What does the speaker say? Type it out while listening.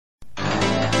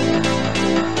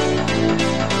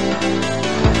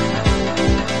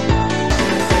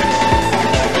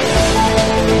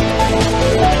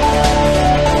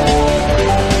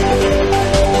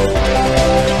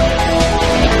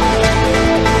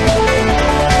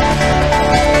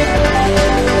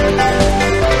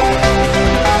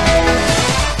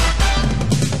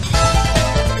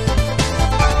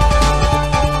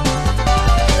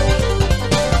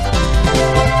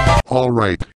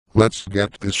Alright, let's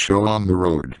get this show on the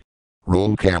road.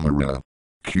 Roll camera.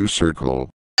 Cue circle.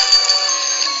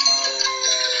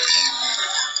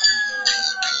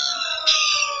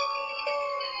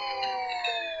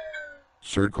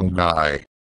 Circle guy.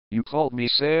 You called me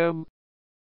Sam?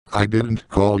 I didn't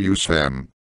call you Sam.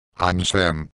 I'm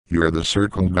Sam, you're the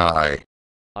circle guy.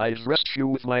 I addressed you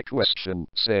with my question,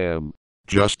 Sam.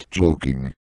 Just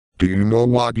joking. Do you know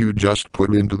what you just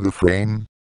put into the frame?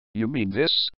 You mean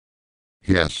this?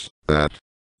 Yes, that.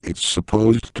 It's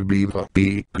supposed to be the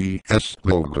PBS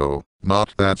logo,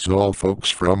 not That's All Folks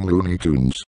from Looney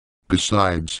Tunes.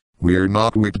 Besides, we're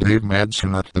not with Dave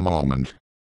Madsen at the moment.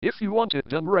 If you want it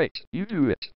done right, you do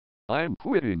it. I'm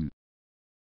quitting.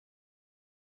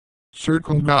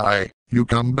 Circle guy, you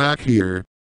come back here.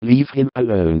 Leave him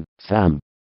alone, Sam.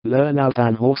 Learn out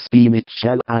an horse be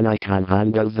Mitchell and I can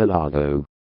handle the logo.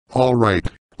 Alright,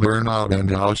 learn out and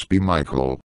house be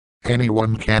Michael.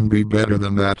 Anyone can be better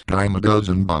than that dime a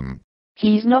dozen bum.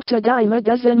 He's not a dime a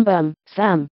dozen bum,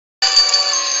 Sam.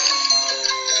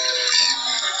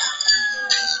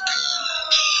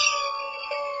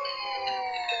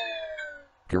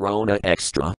 Corona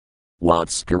Extra.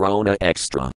 What's Corona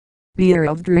Extra? Beer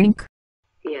of drink?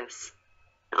 Yes.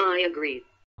 I agree.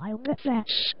 I bet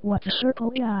that's what the circle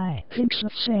guy thinks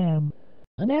of Sam.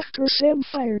 And after Sam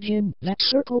fired him, that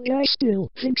circle guy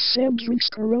still thinks Sam drinks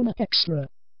Corona Extra.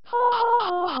 Ha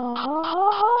ha ha ha ha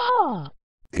ha ha!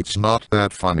 It's not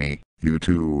that funny, you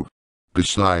two.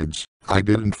 Besides, I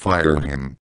didn't fire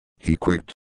him. He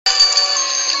quit.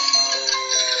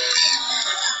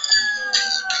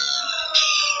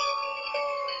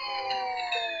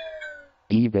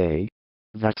 eBay?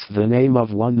 That's the name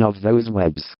of one of those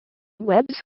webs.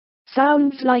 Webs?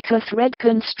 Sounds like a thread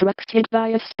constructed by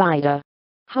a spider.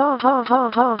 Ha ha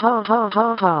ha ha ha ha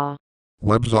ha ha.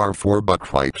 Webs are for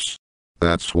butt wipes.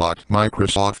 That's what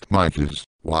Microsoft Mike is,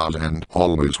 was and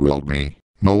always will be,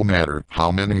 no matter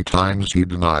how many times he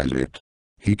denies it.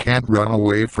 He can't run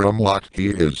away from what he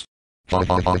is.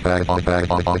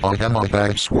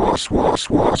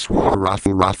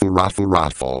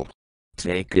 Raffle.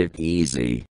 Take it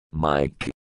easy, Mike.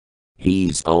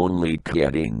 He's only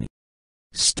kidding.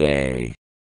 Stay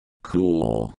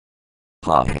cool.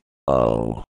 Ha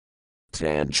oh.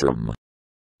 Tantrum.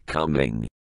 Coming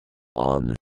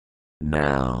on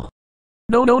now.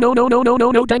 No,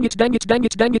 dang it,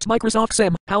 Microsoft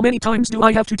Sam. How many times do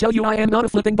I have to tell you I am not a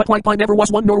flipping butt wipe? I never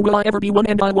was one nor will I ever be one,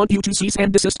 and I want you to cease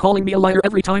and desist calling me a liar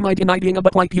every time I deny being a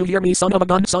butt wipe. You hear me, son of a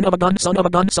gun, son of a gun, son of a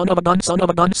gun, son of a gun, son of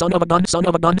a gun, son of a gun, son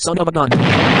of a gun, son of a gun.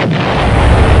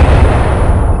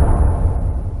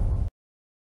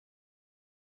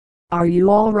 Are you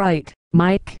alright,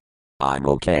 Mike? I'm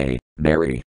okay,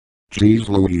 Mary. Jeez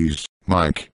Louise,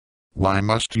 Mike. Why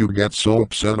must you get so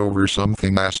upset over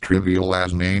something as trivial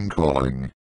as name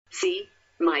calling? See,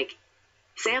 Mike.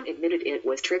 Sam admitted it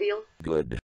was trivial.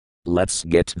 Good. Let's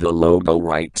get the logo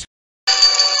right.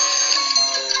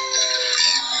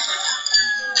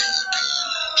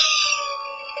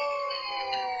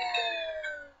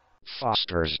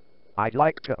 Foster's. I'd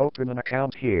like to open an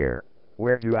account here.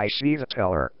 Where do I see the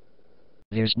teller?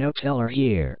 There's no teller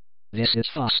here. This is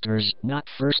Foster's, not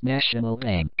First National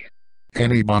Bank.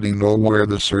 Anybody know where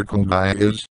the circle guy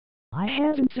is? I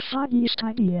haven't the foggiest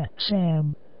idea,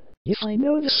 Sam. If I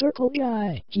know the circle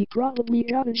guy, he probably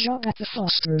got a job at the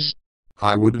Foster's.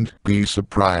 I wouldn't be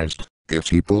surprised if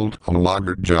he pulled a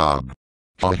logger job.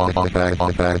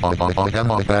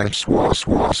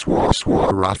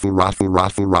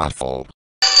 Raffle.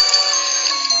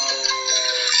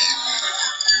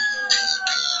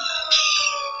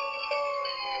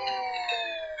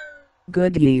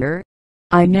 Goodyear?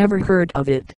 I never heard of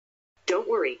it. Don't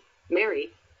worry,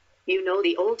 Mary. You know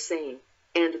the old saying,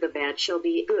 and the bad shall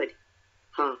be good.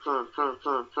 Ha ha ha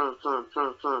ha ha ha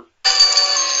ha ha.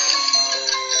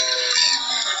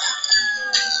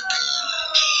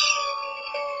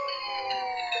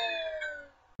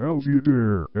 Howdy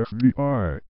there,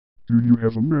 FBI. Do you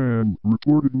have a man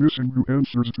reported missing who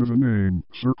answers to the name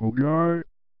Circle Guy?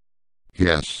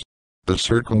 Yes. The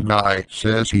circle guy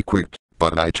says he quit,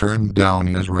 but I turned down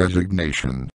his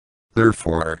resignation.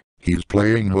 Therefore, he's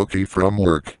playing hooky from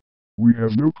work. We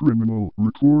have no criminal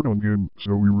record on him,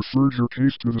 so we referred your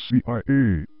case to the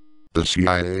CIA. The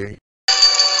CIA?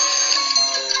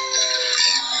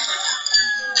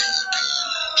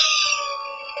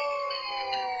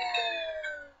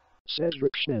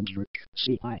 Cedric Shendrick,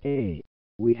 CIA.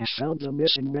 We have found the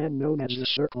missing man known as the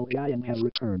Circle Guy and have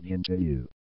returned him to you.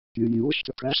 Do you wish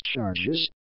to press charges?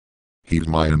 He's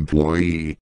my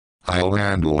employee. I'll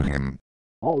handle him.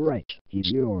 All right,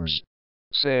 he's yours.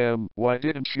 Sam, why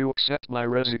didn't you accept my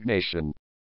resignation?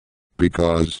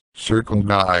 Because, Circle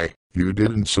Guy, you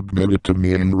didn't submit it to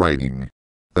me in writing.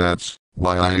 That's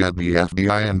why I had the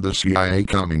FBI and the CIA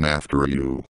coming after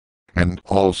you. And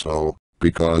also,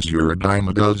 because you're a dime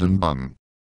a dozen bum.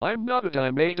 I'm not a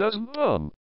dime a dozen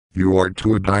bum. You are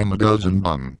too a dime a dozen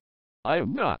bum. I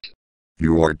am not.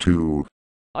 You are too.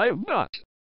 I am not.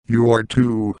 You are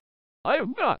too. I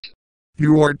am not.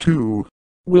 You are too.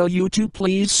 Will you two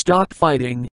please stop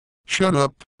fighting? Shut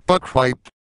up, buttwipe.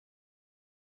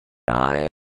 I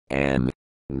am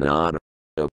not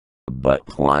a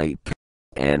buttwipe,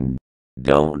 and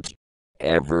don't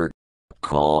ever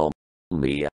call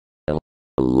me a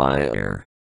liar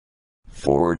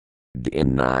for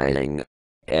denying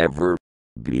ever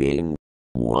being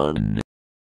one.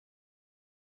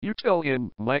 You tell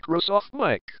him, Microsoft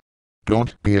Mike.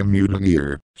 Don't be a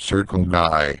mutineer, Circle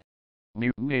Guy.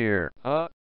 Mutineer, huh?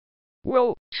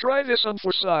 Well, try this on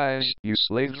for size, you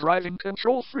slave-driving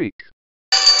control freak.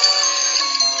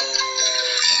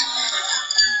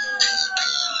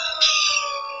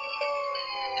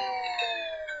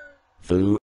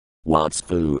 Foo? What's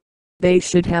foo? They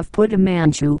should have put a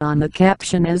Manchu on the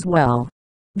caption as well.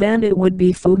 Then it would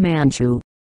be Fu Manchu.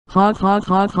 Hog hog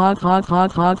hog hog hog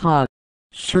hog hog hog.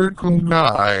 Circle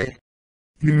Guy.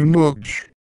 You mooch.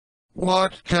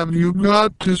 What have you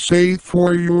got to say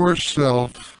for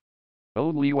yourself?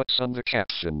 Only what's on the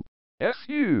caption. F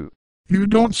you. You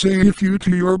don't say if you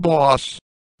to your boss.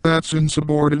 That's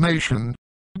insubordination.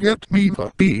 Get me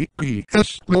the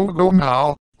PBS logo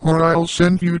now, or I'll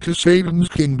send you to Satan's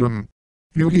kingdom.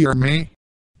 You hear me?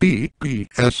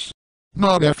 PBS.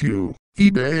 Not FU,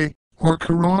 eBay, or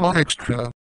Corona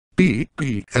Extra.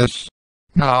 PBS.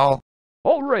 Now.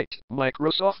 Alright,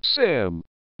 Microsoft Sam.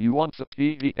 You want the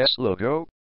PBS logo?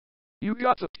 You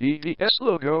got the PBS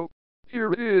logo.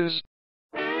 Here it is.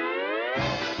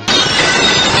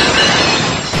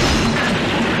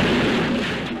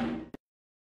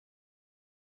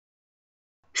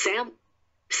 Sam?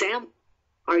 Sam?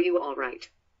 Are you alright?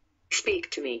 Speak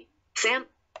to me. Sam?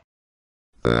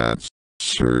 That's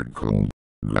Circle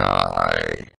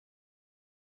Guy.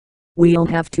 We'll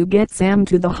have to get Sam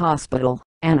to the hospital,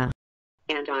 Anna.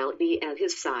 And I'll be at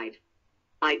his side.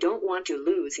 I don't want to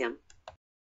lose him.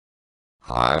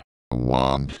 I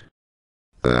want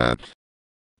that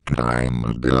dime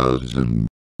a dozen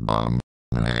bum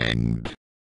hanged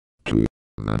to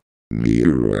the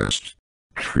nearest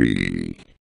tree.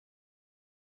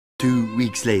 2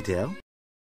 weeks later.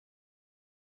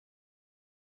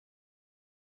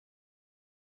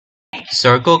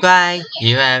 Circle Guy,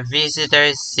 you have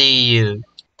visitors see you.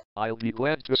 I'll be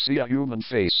glad to see a human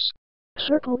face.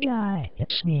 Circle Guy,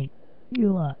 it's me.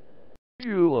 Eula.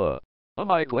 Eula, am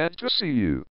I glad to see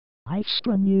you? I've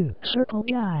sprung you, Circle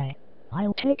Guy.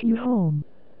 I'll take you home.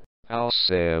 How,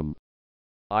 Sam?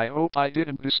 I hope I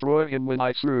didn't destroy him when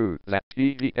I threw that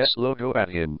PBS logo at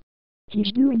him.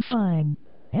 He's doing fine.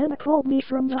 Anna called me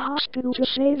from the hospital to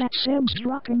say that Sam's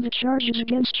dropping the charges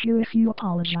against you if you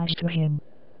apologize to him.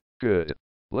 Good.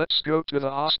 Let's go to the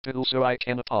hospital so I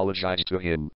can apologize to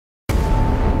him.